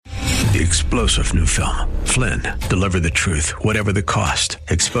The explosive new film, Flynn, Deliver the Truth, Whatever the Cost,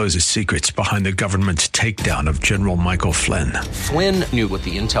 exposes secrets behind the government's takedown of General Michael Flynn. Flynn knew what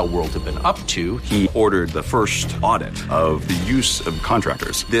the intel world had been up to. He ordered the first audit of the use of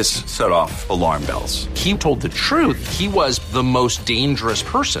contractors. This set off alarm bells. He told the truth. He was the most dangerous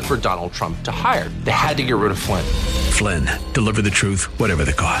person for Donald Trump to hire. They had to get rid of Flynn. Flynn, Deliver the Truth, Whatever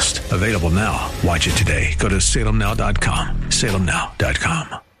the Cost. Available now. Watch it today. Go to salemnow.com.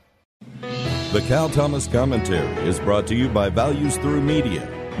 salemnow.com. The Cal Thomas Commentary is brought to you by Values Through Media.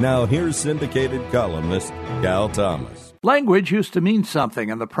 Now here's syndicated columnist Cal Thomas. Language used to mean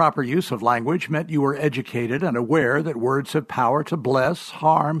something, and the proper use of language meant you were educated and aware that words have power to bless,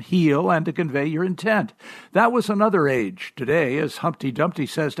 harm, heal, and to convey your intent. That was another age. Today, as Humpty Dumpty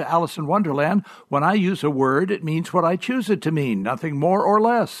says to Alice in Wonderland, when I use a word, it means what I choose it to mean, nothing more or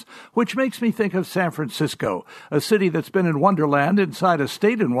less. Which makes me think of San Francisco, a city that's been in Wonderland inside a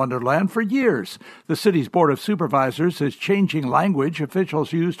state in Wonderland for years. The city's Board of Supervisors is changing language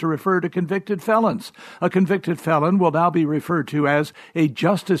officials use to refer to convicted felons. A convicted felon will now be referred to as a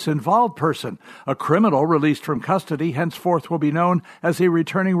justice-involved person. A criminal released from custody henceforth will be known as a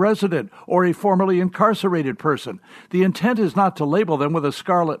returning resident or a formerly incarcerated person. The intent is not to label them with a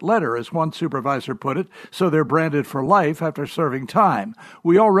scarlet letter, as one supervisor put it, so they're branded for life after serving time.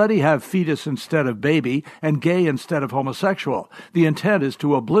 We already have fetus instead of baby and gay instead of homosexual. The intent is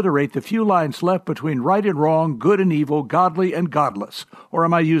to obliterate the few lines left between right and wrong, good and evil, godly and godless. Or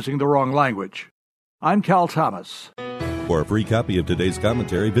am I using the wrong language? I'm Cal Thomas. For a free copy of today's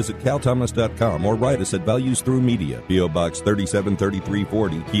commentary, visit calthomas.com or write us at Values Through Media, P.O. Box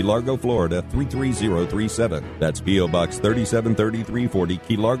 373340, Key Largo, Florida 33037. That's P.O. Box 373340,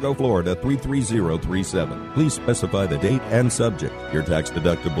 Key Largo, Florida 33037. Please specify the date and subject. Your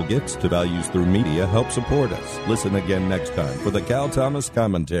tax-deductible gifts to Values Through Media help support us. Listen again next time for the Cal Thomas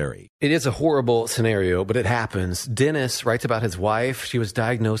Commentary. It is a horrible scenario, but it happens. Dennis writes about his wife. She was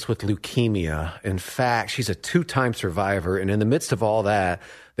diagnosed with leukemia. In fact, she's a 2-time survivor. And in the midst of all that,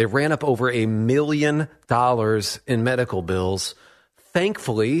 they ran up over $1 million in medical bills.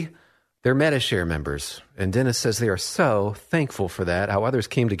 Thankfully, they're Medi-Share members. And Dennis says they are so thankful for that, how others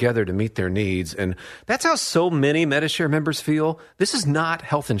came together to meet their needs. And that's how so many Medi-Share members feel. This is not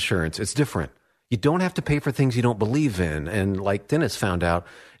health insurance. It's different. You don't have to pay for things you don't believe in. And like Dennis found out,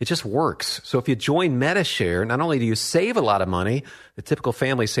 it just works. So if you join Medi-Share, not only do you save a lot of money, the typical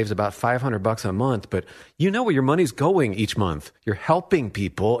family saves about $500 a month, but you know where your money's going each month. You're helping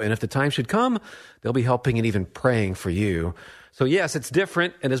people. And if the time should come, they'll be helping and even praying for you. So yes, it's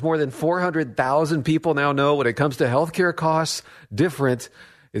different. And as more than 400,000 people now know when it comes to healthcare costs, different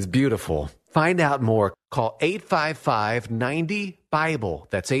is beautiful. Find out more. Call 855-90-BIBLE.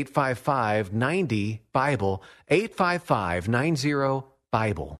 That's 855-90-BIBLE.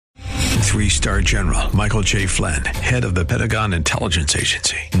 855-90-BIBLE. 3-star General Michael J. Flynn, head of the Pentagon Intelligence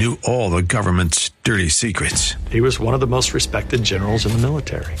Agency, knew all the government's dirty secrets. He was one of the most respected generals in the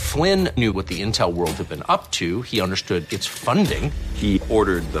military. Flynn knew what the intel world had been up to. He understood its funding. He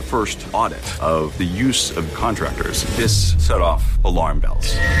ordered the first audit of the use of contractors. This set off alarm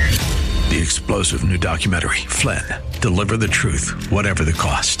bells. The explosive new documentary, Flynn, Deliver the Truth, Whatever the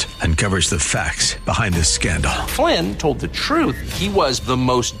Cost, uncovers the facts behind this scandal. Flynn told the truth. He was the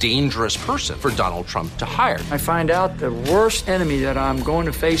most dangerous person for Donald Trump to hire. I find out the worst enemy that I'm going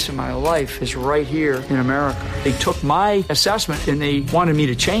to face in my life is right here in America. They took my assessment and they wanted me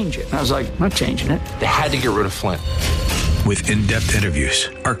to change it. And I was like, I'm not changing it. They had to get rid of Flynn. With in-depth interviews,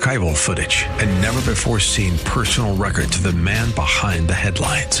 archival footage, and never-before-seen personal records of the man behind the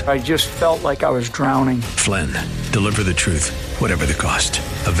headlines. I just felt like I was drowning. Flynn, Deliver the Truth, Whatever the Cost.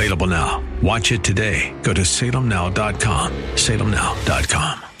 Available now. Watch it today. Go to salemnow.com.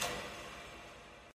 salemnow.com.